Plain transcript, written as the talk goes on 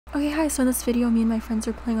Okay, hi, so in this video me and my friends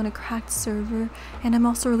are playing on a cracked server, and I'm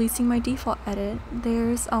also releasing my default edit.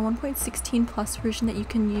 There's a 1.16 plus version that you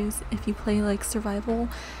can use if you play like survival,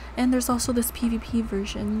 and there's also this PvP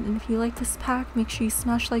version, and if you like this pack, make sure you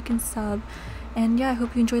smash like and sub, and yeah, I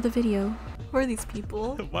hope you enjoy the video. Who are these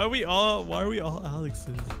people? Why are we all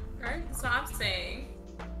Alexes? Right? That's what I'm saying.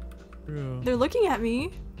 Bro. They're looking at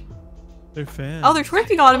me. They're fans. Oh, they're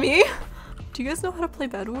twerking on me! Do you guys know how to play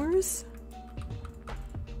bedwars?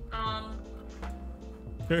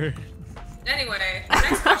 Sure. Anyway,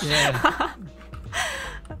 next question. Yeah.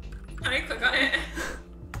 Can I click on it?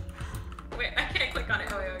 Wait, I can't click on it.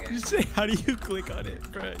 Oh, wait, okay. Just say, how do you click on it,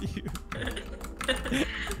 bro? You.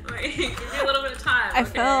 Wait, give me a little bit of time. I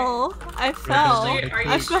okay? fell. I fell. Are you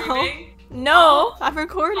I fell. streaming? No, I'm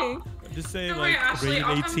recording. Just say Don't like worry, Ashley, rated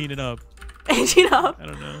I'll 18 and up. 18 up. I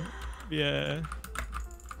don't know. Yeah.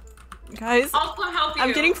 Guys, I'll come help you.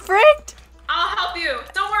 I'm getting fricked. I'll help you.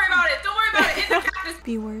 Don't worry about it. Don't worry about it. In the cactus.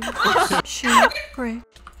 B word. Shoot. Frick.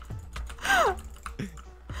 Don't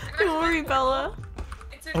Don't worry, Bella.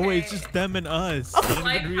 It's okay. Oh wait, it's just them and us. I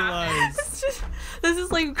didn't even realize. This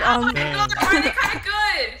is like Oh my Yeah. god, are they kind of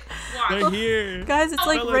good? Watch. They're here. guys, it's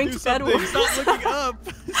like Bella, do ranked something. bedwars. Stop looking up.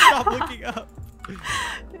 Stop looking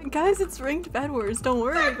up. Guys, it's ranked bedwars. Don't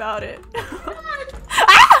worry about it.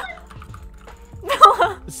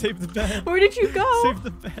 Save the bed. Where did you go? Save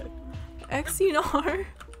the bed. 𝙤𝙘𝙘𝙧.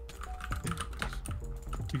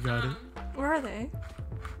 You got it. Where are they?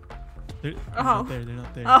 They're Oh. not there. They're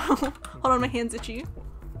not there. Oh, hold on, my hand's itchy.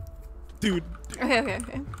 Dude. Okay.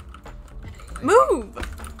 Move!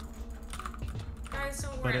 Guys,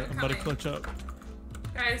 don't I'm worry. about to coming. clutch up.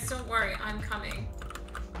 Guys, don't worry. I'm coming.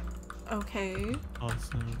 Okay.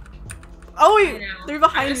 Awesome. Oh I wait, know. they're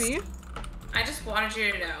behind me. I just wanted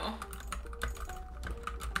you to know.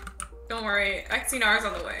 Don't worry. 𝙤𝙘𝙀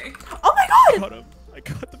on the way. Oh my I god! got him. I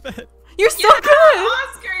got the bed. You're so Yeah, good!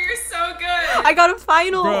 Oscar, you're so good. I got a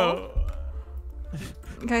final! Bro.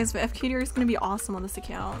 Guys, but FKDR is gonna be awesome on this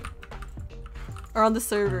account. Or on the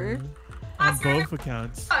server. On Oscar, both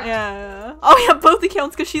accounts. Yeah. Oh yeah, both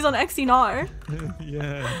accounts because she's on 𝙤𝙘𝙀𝙀.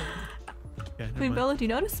 Yeah. Yeah, never Wait, mind. Bella, do you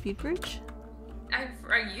know how to speed bridge? I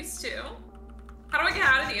used to. How do I get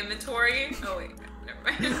out of the inventory? Oh wait, never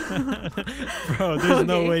mind. Bro, there's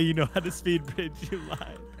no Okay. way you know how to speed bridge. You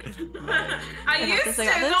lied. I got used this, to. I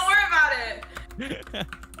got this. Don't worry about it.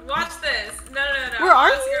 Watch this. No. Where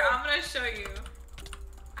are Oscar, you? I'm gonna show you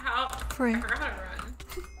how. Frick. I forgot how to run.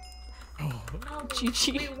 Oh, Oh,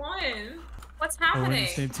 GG. we won. What's we're in the happening?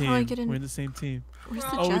 same team. How do I get in? We're in the same team. Where's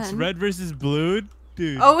the Oh, gen? Oh, it's red versus blue?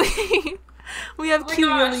 Dude. Oh wait. We have Oh my cute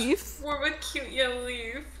gosh, relief. We're with cute yellow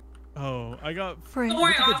leaf. Oh, I got... Frick. Don't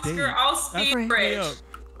worry, Look at the Oscar. date. I'll That's speed Frick. bridge. up.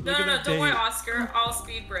 No, Look at that don't worry, date. Oscar. I'll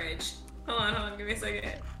speed bridge. Hold on. Give me a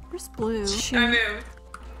second. Where's blue? I Shoot. moved.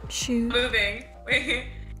 Shoot. Moving. Wait.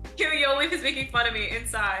 Cute yellow leaf is making fun of me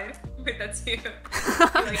inside. Wait, that's you. You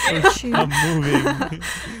like it? Shoot. I'm moving.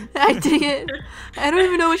 I dig it. I don't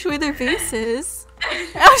even know which way their face is.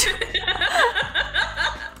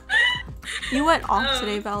 You went off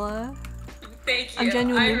today, Bella. Thank you. I'm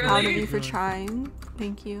genuinely I proud of really- you for trying.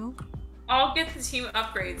 Thank you. I'll get the team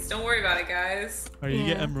upgrades. Don't worry about it, guys. Alright, you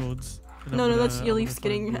get Yeah. emeralds. And No, I'm that's gonna- your I'm leaf's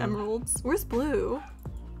gonna find getting blue. emeralds. Where's blue?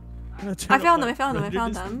 I'm gonna turn I up found my them, I found them, I render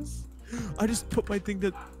found them. distance. I just put my thing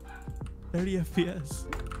to 30 FPS.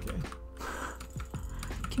 Okay.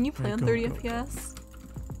 Can you play Alright, on go, 30 go, go. FPS?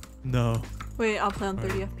 No. Wait, I'll play on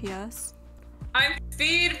 30 Alright. FPS. I'm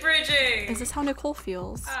speed bridging. Is this how Nicole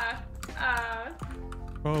feels?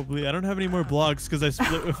 Probably. I don't have any more blocks because I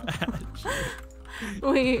split with Ash.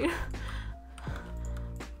 Wait,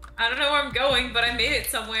 I don't know where I'm going, but I made it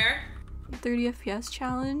somewhere. 30 FPS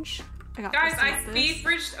challenge? I got Guys, this, I speed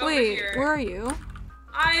bridged over Wait, here. where are you?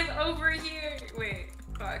 I'm over here. Wait,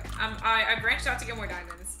 fuck. I branched out to get more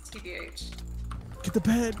diamonds. TBH. Get the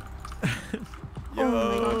bed. Yo.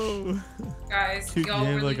 Oh my Guys, Cute y'all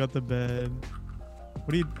game, really... I got the bed. What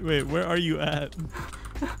do you... Wait, where are you at?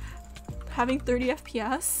 Having 30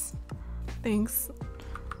 FPS? Thanks.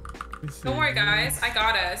 Let me see. Don't worry, guys. I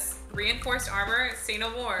got us. Reinforced armor. Say no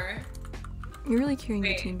more. You're really carrying the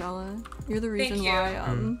Wait. team, Bella. You're the reason Thank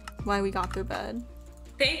you. why we got their bed.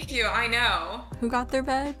 Thank you. I know. Who got their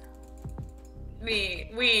bed?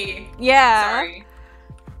 Me. We. Yeah. Sorry.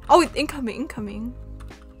 Oh, incoming.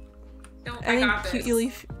 Don't. I I think got cute this.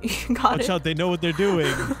 Leaf got Watch it. out, they know what they're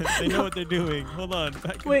doing. They know what they're doing. Hold on.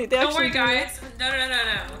 Back up. Wait, they Don't actually worry, do it? guys.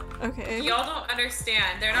 No. Okay. Y'all don't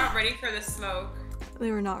understand. They're not ready for the smoke.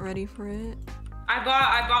 They were not ready for it. I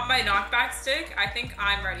bought my knockback stick. I think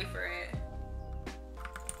I'm ready for it.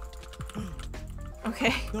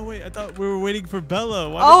 Okay. No, wait, I thought we were waiting for Bella.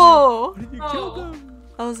 Why Oh! did you Oh. kill them?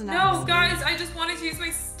 That was nice. No, guys, I just wanted to use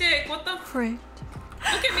my stick. What the? Frick.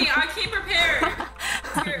 Look at me, I came prepared.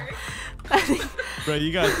 Here. Bro,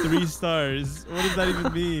 you got 3 stars. What does that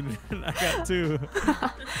even mean? I got 2.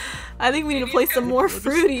 I think we need to play some more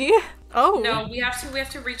fruity. Oh. No, we have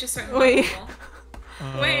to reach a certain Wait. level.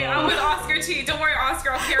 Wait, I'm with Oscar T. Don't worry,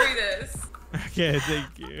 Oscar, I'll carry this. Okay,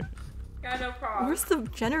 thank you. Yeah, no problem. Where's the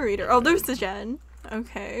generator? Oh, there's the gen.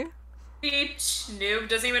 Okay. Beach noob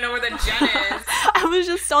doesn't even know where the gen is. I was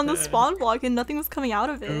just on the spawn block and nothing was coming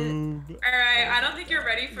out of it. Alright, I don't think you're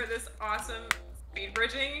ready for this awesome speed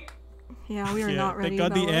bridging. Yeah, we are not ready. Thank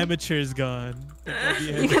God the Bella. amateur's gone.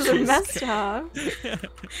 You guys are messed up.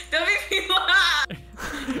 Don't make me laugh.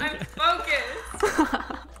 I'm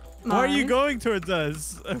focused. Why are you going towards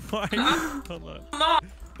us? Why? Hold on. Come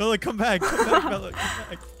on. Bella, come back. Come back, Bella. Come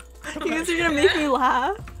back. Come You guys back. are gonna make me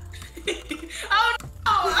laugh. Oh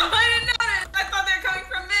no! I didn't notice! I thought they were coming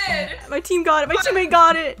from mid! My team got it. My teammate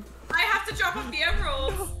got it. I have to drop off the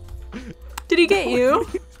emeralds. Did he get you?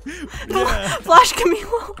 Yeah. Flash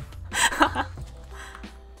Camilo.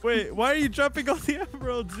 Wait, why are you dropping all the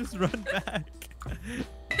emeralds? Just run back.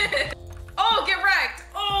 Oh, get wrecked!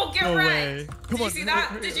 Oh, get No wrecked! way. Come Did you on. see that?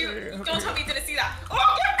 Hurry, Did you? hurry, hurry, Don't tell hurry. me you didn't see that.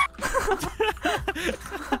 Oh,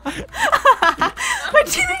 My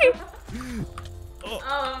teammate.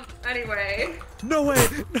 Anyway. No way.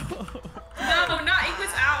 No. No, not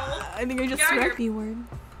Equus Owl. I think I just Get out read here. B-word.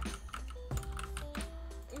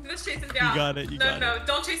 Let's chase him down. You got it, you got No,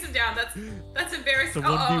 don't chase him down. That's embarrassing. It's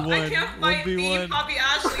a 1v1, I can't fight the 1v1.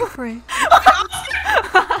 PapiAshley.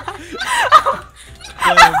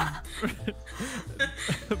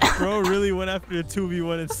 Frick. Bro really went after a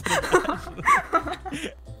 2v1 instead of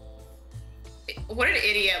Ashley. What an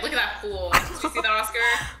idiot. Look at that fool. Did you see that, Oscar?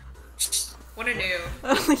 What a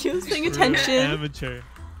noob. He was paying attention. Amateur.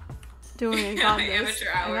 Don't worry, I got this. Amateur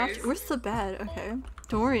I got hours. you. Where's the bed? Okay.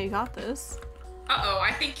 Don't worry, I got this. Uh-oh,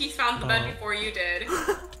 I think he found the bed before you did.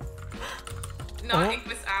 Not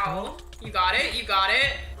Equus Owl. You got it? You got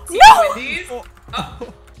it? See No! Wendy's? Oh.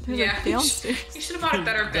 Oh. There's Yeah, a downstairs. you should have bought a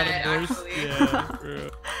better Got bed, a voice? actually. Yeah, bro.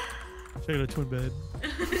 Check out a twin bed.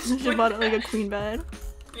 You should bought it like a queen bed.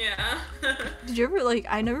 Yeah. Did you ever like?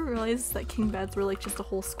 I never realized that king beds were like just a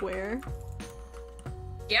whole square.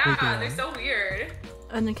 Yeah, they're so weird.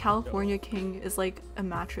 And the California king is like a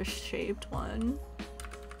mattress shaped one.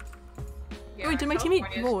 Yeah, Wait, did my teammate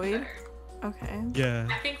California's void? better. Okay. Yeah.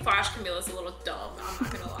 I think Flash Camilla's a little dumb, I'm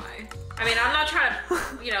not gonna lie. I mean, I'm not trying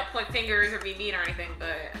to, you know, point fingers or be mean or anything,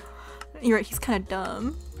 but... You're right, he's kind of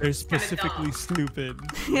dumb. They're specifically dumb. stupid.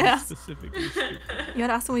 Yeah. They're specifically stupid. You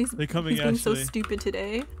gotta ask him why They're coming, he's being so Ashley. stupid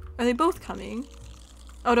today. Are they both coming?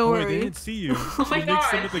 Oh, don't Oh, wait, worry. they didn't see you. Oh my You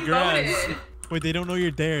mixed them god, with the he grass. voted. Wait, they don't know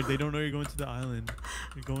you're there. They don't know you're going to the island.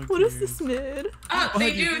 You're going What to is this mid? Oh,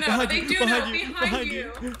 they Behind do you, know, behind they you, do behind know, you, behind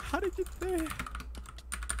you. How did you there?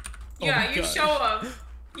 Yeah, my you God. show him.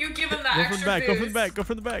 You give him that Go extra from the back, boost. go from the back, go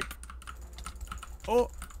from the back. Oh,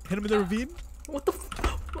 hit him in the ravine. What the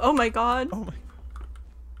Oh my god. Oh my.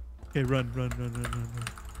 Okay, run.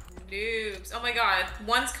 Noobs. Oh my god,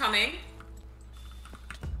 one's coming.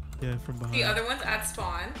 Yeah, from behind. The other one's at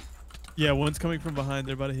spawn. Yeah, one's coming from behind.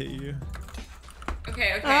 They're about to hit you.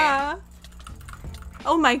 Okay, okay. Ah.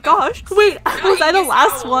 Oh my gosh. Wait, No, was I the he's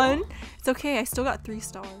last owl. one? It's okay, I still got 3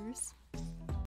 stars.